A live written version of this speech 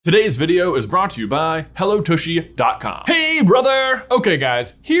Today's video is brought to you by HelloTushy.com. Hey, brother! Okay,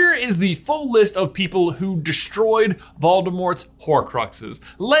 guys, here is the full list of people who destroyed Voldemort's Horcruxes.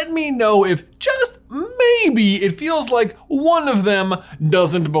 Let me know if just maybe it feels like one of them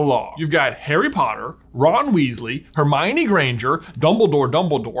doesn't belong. You've got Harry Potter, Ron Weasley, Hermione Granger,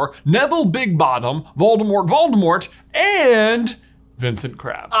 Dumbledore, Neville Bigbottom, Voldemort, and Vincent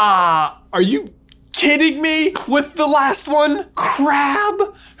Crabbe. Are you kidding me with the last one?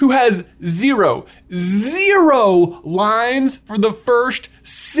 Crabbe, who has zero lines for the first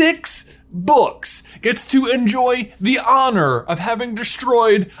 6 books, gets to enjoy the honor of having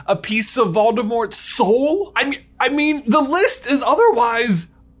destroyed a piece of Voldemort's soul? I mean, the list is otherwise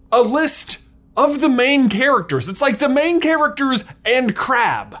a list of the main characters. It's like the main characters and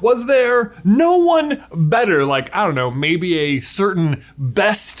Crabbe. Was there no one better? Like, I don't know, maybe a certain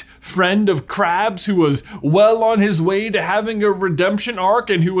best friend of Crabbe's who was well on his way to having a redemption arc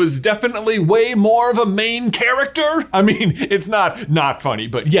and who was definitely way more of a main character? I mean, it's not funny,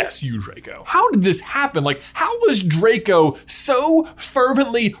 but yes, you, Draco. How did this happen? Like, how was Draco so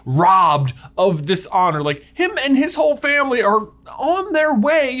fervently robbed of this honor? Like, him and his whole family are on their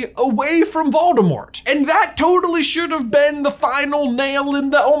way away from Voldemort. And that totally should have been the final nail in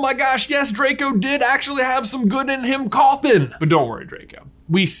the, oh my gosh, yes, Draco did actually have some good in him coffin. But don't worry, Draco.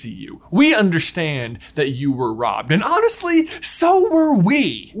 We see you. We understand that you were robbed. And honestly, so were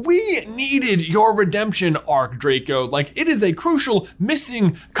we. We needed your redemption arc, Draco. Like, it is a crucial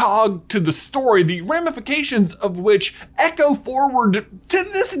missing cog to the story, the ramifications of which echo forward to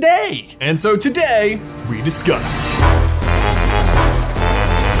this day. And so today, we discuss.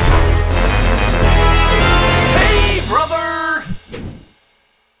 Hey, brother!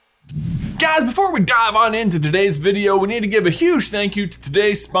 Guys, before we dive on into today's video, we need to give a huge thank you to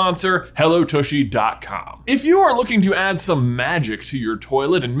today's sponsor, HelloTushy.com. If you are looking to add some magic to your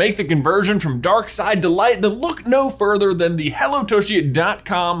toilet and make the conversion from dark side to light, then look no further than the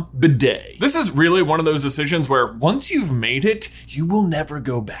HelloTushy.com bidet. This is really one of those decisions where once you've made it, you will never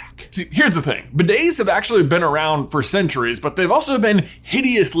go back. See, here's the thing. Bidets have actually been around for centuries, but they've also been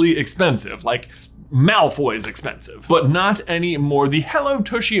hideously expensive, like Malfoy's expensive, but not anymore. The Hello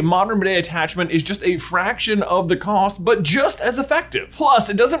Tushy modern bidet attachment is just a fraction of the cost, but just as effective. Plus,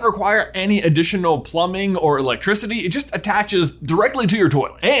 it doesn't require any additional plumbing or electricity. It just attaches directly to your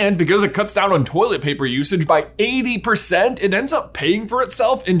toilet. And because it cuts down on toilet paper usage by 80%, it ends up paying for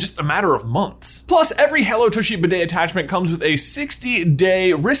itself in just a matter of months. Plus, every Hello Tushy bidet attachment comes with a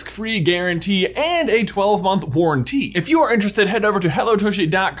 60-day risk-free guarantee and a 12-month warranty. If you are interested, head over to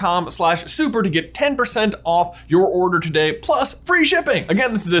HelloTushy.com/super to get 10% off your order today, plus free shipping.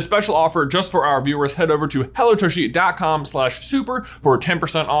 Again, this is a special offer just for our viewers. Head over to HelloTushy.com/super for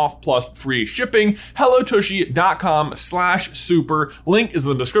 10% off plus free shipping. HelloTushy.com/super. Link is in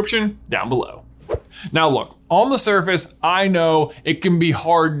the description down below. Now look, on the surface, I know it can be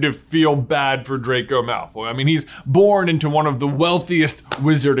hard to feel bad for Draco Malfoy. I mean, he's born into one of the wealthiest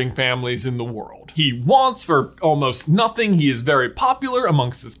wizarding families in the world. He wants for almost nothing. He is very popular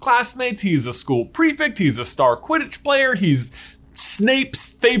amongst his classmates. He's a school prefect. He's a star Quidditch player. He's Snape's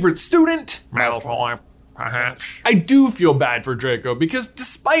favorite student. Malfoy. I do feel bad for Draco because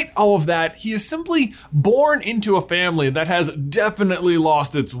despite all of that, he is simply born into a family that has definitely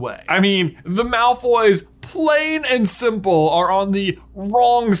lost its way. I mean, the Malfoys, plain and simple, are on the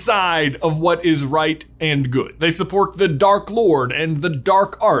wrong side of what is right and good. They support the Dark Lord and the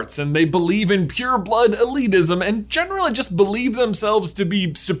dark arts, and they believe in pure blood elitism and generally just believe themselves to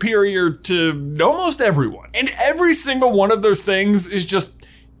be superior to almost everyone. And every single one of those things is just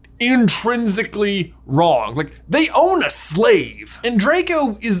intrinsically wrong. Like, they own a slave. And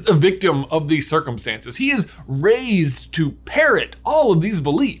Draco is a victim of these circumstances. He is raised to parrot all of these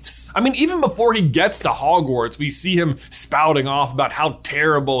beliefs. I mean, even before he gets to Hogwarts, we see him spouting off about how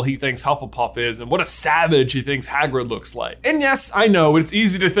terrible he thinks Hufflepuff is and what a savage he thinks Hagrid looks like. And yes, I know it's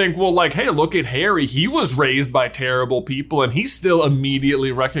easy to think, well, like, hey, look at Harry. He was raised by terrible people and he still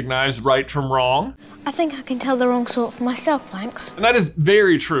immediately recognized right from wrong. I think I can tell the wrong sort for myself, thanks. And that is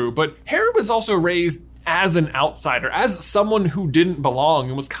very true, but Harry was also raised as an outsider, as someone who didn't belong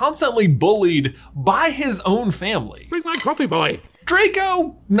and was constantly bullied by his own family. Bring my coffee, boy.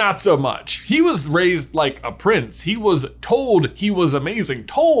 Draco, not so much. He was raised like a prince. He was told he was amazing,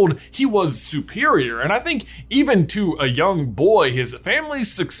 told he was superior. And I think even to a young boy, his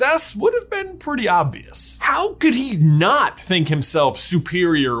family's success would have been pretty obvious. How could he not think himself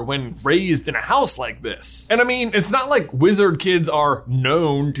superior when raised in a house like this? And I mean, it's not like wizard kids are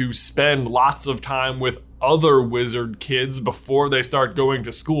known to spend lots of time with other wizard kids before they start going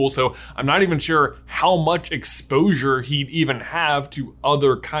to school, so I'm not even sure how much exposure he'd even have to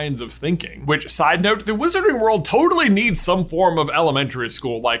other kinds of thinking. Which, side note, the wizarding world totally needs some form of elementary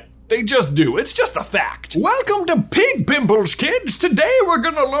school, like, they just do. It's just a fact. Welcome to Pig Pimples, kids. Today we're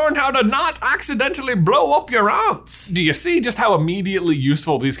gonna learn how to not accidentally blow up your aunts. Do you see just how immediately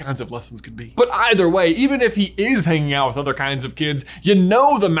useful these kinds of lessons could be? But either way, even if he is hanging out with other kinds of kids, you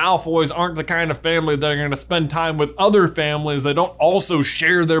know the Malfoys aren't the kind of family that are gonna spend time with other families that don't also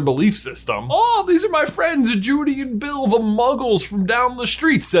share their belief system. Oh, these are my friends, Judy and Bill, the muggles from down the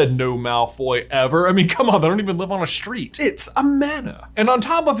street, said no Malfoy ever. I mean, come on, they don't even live on a street. It's a manor. And on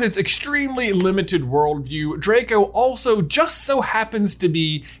top of his extremely limited worldview, Draco also just so happens to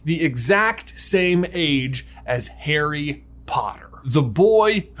be the exact same age as Harry Potter. The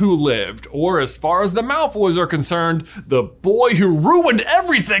boy who lived, or as far as the Malfoys are concerned, the boy who ruined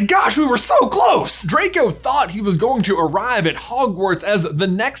everything. Gosh, we were so close! Draco thought he was going to arrive at Hogwarts as the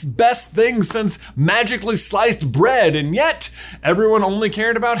next best thing since magically sliced bread, and yet everyone only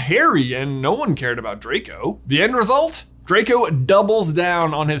cared about Harry and no one cared about Draco. The end result? Draco doubles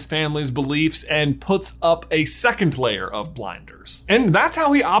down on his family's beliefs and puts up a second layer of blinders. And that's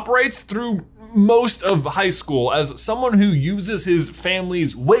how he operates through most of high school, as someone who uses his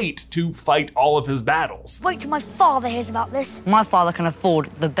family's weight to fight all of his battles. Wait till my father hears about this. My father can afford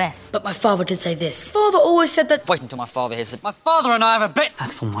the best. But my father did say this. Father always said that. Wait until my father hears it. My father and I have a bet.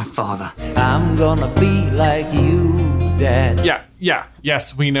 That's for my father. I'm gonna be like you, Dad.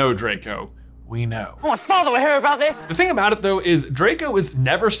 Yes, we know, Draco. We know. My father will hear about this. The thing about it though is Draco is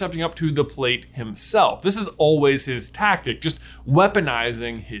never stepping up to the plate himself. This is always his tactic, just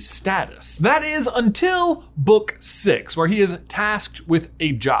weaponizing his status. That is until book 6, where he is tasked with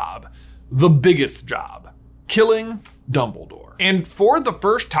a job, the biggest job, killing Dumbledore. And for the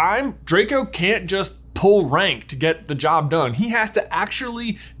first time, Draco can't just pull rank to get the job done. He has to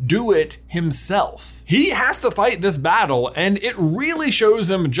actually do it himself. He has to fight this battle, and it really shows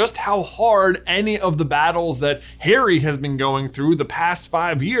him just how hard any of the battles that Harry has been going through the past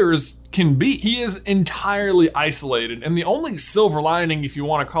 5 years can be. He is entirely isolated, and the only silver lining, if you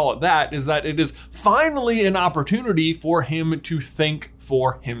want to call it that, is that it is finally an opportunity for him to think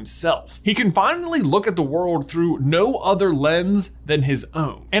for himself. He can finally look at the world through no other lens than his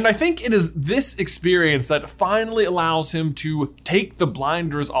own. And I think it is this experience that finally allows him to take the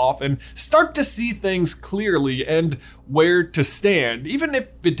blinders off and start to see things clearly and where to stand, even if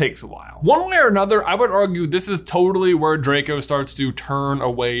it takes a while. One way or another, I would argue this is totally where Draco starts to turn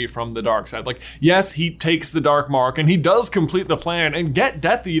away from the dark side. Like, yes, he takes the Dark Mark and he does complete the plan and get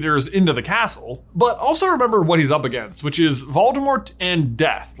Death Eaters into the castle, but also remember what he's up against, which is Voldemort and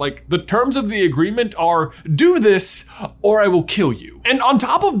death. Like, the terms of the agreement are, do this or I will kill you. And on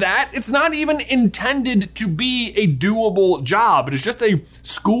top of that, it's not even intended to be a doable job. It is just a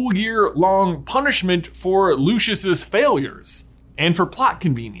school year long punishment for Lucius's failures and for plot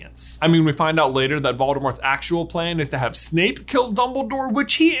convenience. I mean, we find out later that Voldemort's actual plan is to have Snape kill Dumbledore,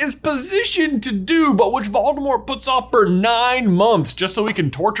 which he is positioned to do, but which Voldemort puts off for 9 months just so he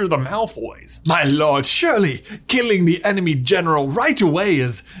can torture the Malfoys. My lord, surely killing the enemy general right away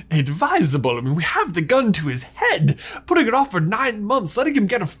is advisable. I mean, we have the gun to his head. Putting it off for 9 months, letting him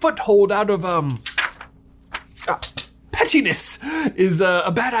get a foothold out of, pettiness is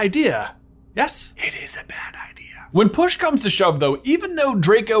a bad idea. Yes, it is a bad idea. When push comes to shove though, even though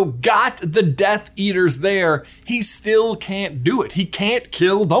Draco got the Death Eaters there, he still can't do it. He can't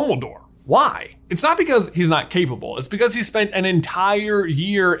kill Dumbledore. Why? It's not because he's not capable. It's because he spent an entire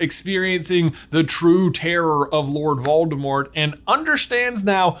year experiencing the true terror of Lord Voldemort and understands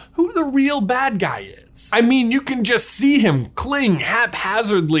now who the real bad guy is. I mean, you can just see him cling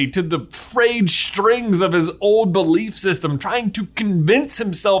haphazardly to the frayed strings of his old belief system, trying to convince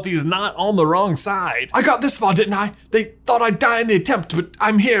himself he's not on the wrong side. I got this far, didn't I? They thought I'd die in the attempt, but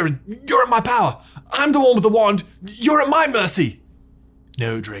I'm here and you're at my power. I'm the one with the wand. You're at my mercy.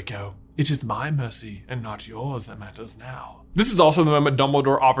 No, Draco. It is my mercy and not yours that matters now. This is also the moment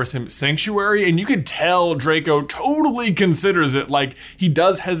Dumbledore offers him sanctuary, and you can tell Draco totally considers it. Like, he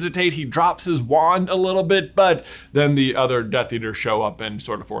does hesitate, he drops his wand a little bit, but then the other Death Eaters show up and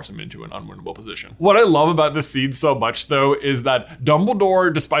sort of force him into an unwinnable position. What I love about this scene so much, though, is that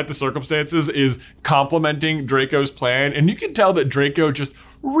Dumbledore, despite the circumstances, is complimenting Draco's plan, and you can tell that Draco just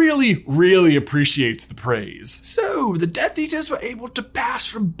really appreciates the praise. So, the Death Eaters were able to pass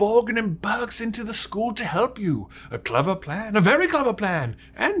from Borgin and Burkes into the school to help you. A clever plan, a very clever plan.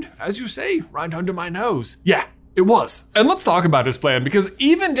 And, as you say, right under my nose. Yeah, It was. And let's talk about his plan, because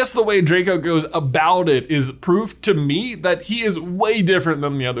even just the way Draco goes about it is proof to me that he is way different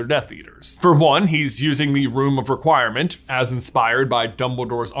than the other Death Eaters. For one, he's using the Room of Requirement, as inspired by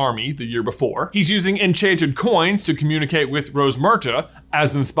Dumbledore's army the year before. He's using enchanted coins to communicate with Rosmerta,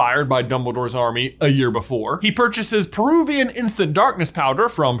 as inspired by Dumbledore's army a year before. He purchases Peruvian instant darkness powder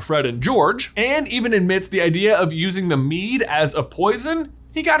from Fred and George, and even admits the idea of using the mead as a poison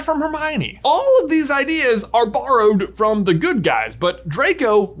he got from Hermione. All of these ideas are borrowed from the good guys, but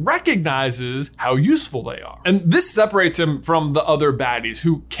Draco recognizes how useful they are. And this separates him from the other baddies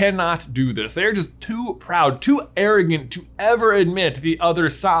who cannot do this. They are just too proud, too arrogant to ever admit the other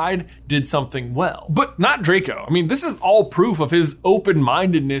side did something well. But not Draco. I mean, this is all proof of his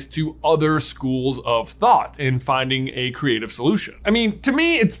open-mindedness to other schools of thought in finding a creative solution. I mean, to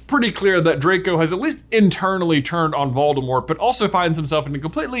me, it's pretty clear that Draco has at least internally turned on Voldemort, but also finds himself in a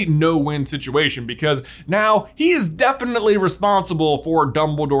completely no-win situation, because now he is definitely responsible for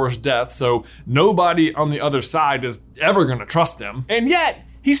Dumbledore's death, so nobody on the other side is ever gonna trust him. And yet,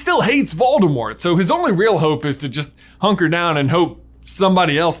 he still hates Voldemort, so his only real hope is to just hunker down and hope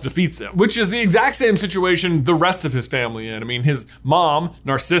somebody else defeats him, which is the exact same situation the rest of his family in. I mean, his mom,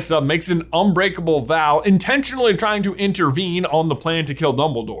 Narcissa, makes an unbreakable vow, intentionally trying to intervene on the plan to kill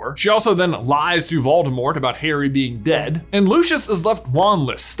Dumbledore. She also then lies to Voldemort about Harry being dead. And Lucius is left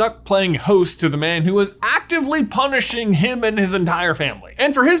wandless, stuck playing host to the man who is actively punishing him and his entire family.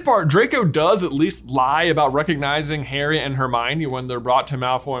 And for his part, Draco does at least lie about recognizing Harry and Hermione when they're brought to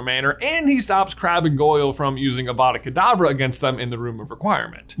Malfoy Manor, and he stops Crabbe and Goyle from using Avada Kedavra against them in the Room of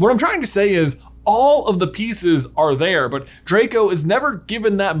Requirement. What I'm trying to say is all of the pieces are there, but Draco is never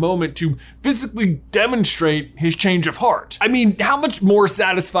given that moment to physically demonstrate his change of heart. I mean, how much more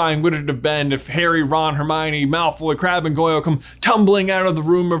satisfying would it have been if Harry, Ron, Hermione, Malfoy, Crabbe, and Goyle come tumbling out of the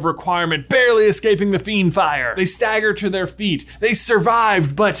Room of Requirement, barely escaping the fiend fire. They stagger to their feet. They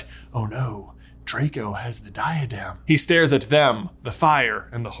survived, but oh no. Draco has the diadem. He stares at them, the fire,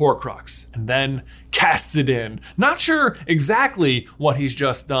 and the Horcrux, and then casts it in. Not sure exactly what he's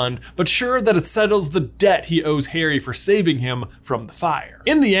just done, but sure that it settles the debt he owes Harry for saving him from the fire.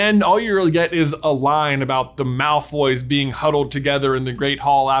 In the end, all you really get is a line about the Malfoys being huddled together in the Great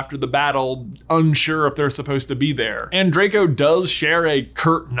Hall after the battle, unsure if they're supposed to be there. And Draco does share a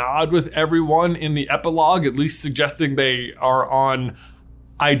curt nod with everyone in the epilogue, at least suggesting they are on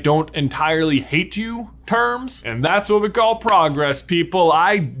I don't entirely hate you terms. And that's what we call progress, people.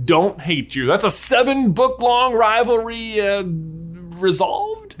 I don't hate you. That's a 7-book-long rivalry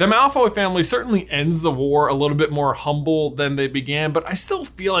resolved. The Malfoy family certainly ends the war a little bit more humble than they began, but I still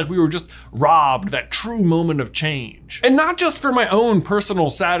feel like we were just robbed that true moment of change. And not just for my own personal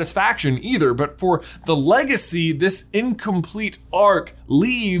satisfaction either, but for the legacy this incomplete arc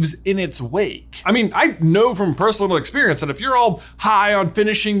leaves in its wake. I mean, I know from personal experience that if you're all high on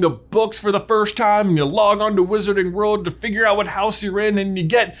finishing the books for the first time and you log on to Wizarding World to figure out what house you're in and you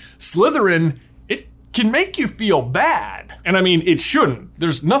get Slytherin, it can make you feel bad. And I mean, it shouldn't.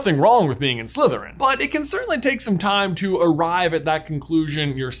 There's nothing wrong with being in Slytherin. But it can certainly take some time to arrive at that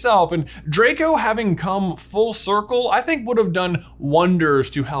conclusion yourself. And Draco, having come full circle, I think would have done wonders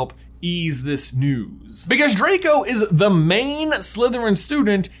to help ease this news. Because Draco is the main Slytherin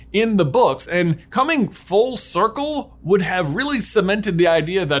student in the books, and coming full circle would have really cemented the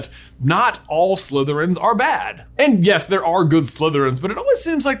idea that not all Slytherins are bad. And yes, there are good Slytherins, but it always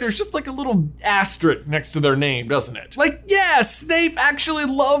seems like there's just like a little asterisk next to their name, doesn't it? Like, yes, Snape actually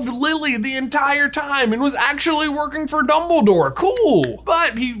loved Lily the entire time and was actually working for Dumbledore. Cool.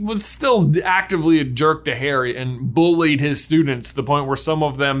 But he was still actively a jerk to Harry and bullied his students to the point where some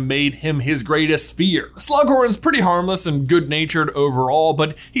of them made him his greatest fear. Slughorn's pretty harmless and good-natured overall,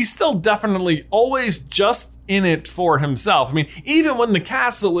 but he's still definitely always just in it for himself. I mean, even when the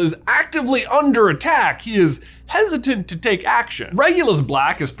castle is actively under attack, he is hesitant to take action. Regulus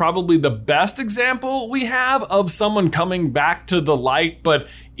Black is probably the best example we have of someone coming back to the light, but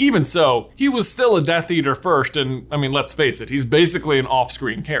even so, he was still a Death Eater first, and I mean, let's face it, he's basically an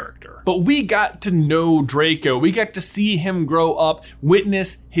off-screen character. But we got to know Draco, we got to see him grow up,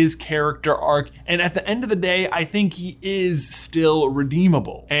 witness his character arc, and at the end of the day, I think he is still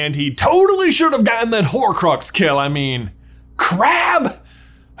redeemable. And he totally should have gotten that Horcrux kill. I mean, Crabbe?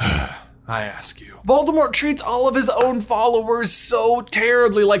 I ask you. Voldemort treats all of his own followers so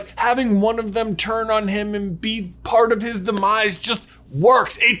terribly, like having one of them turn on him and be part of his demise just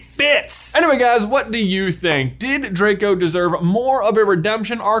works. It fits. Anyway, guys, what do you think? Did Draco deserve more of a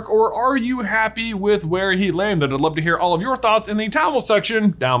redemption arc, or are you happy with where he landed? I'd love to hear all of your thoughts in the towel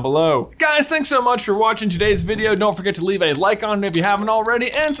section down below. Guys, thanks so much for watching today's video. Don't forget to leave a like on it if you haven't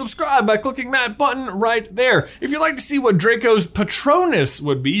already, and subscribe by clicking that button right there. If you'd like to see what Draco's Patronus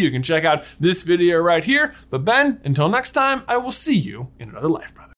would be, you can check out this video right here. But Ben, until next time, I will see you in another life, brother.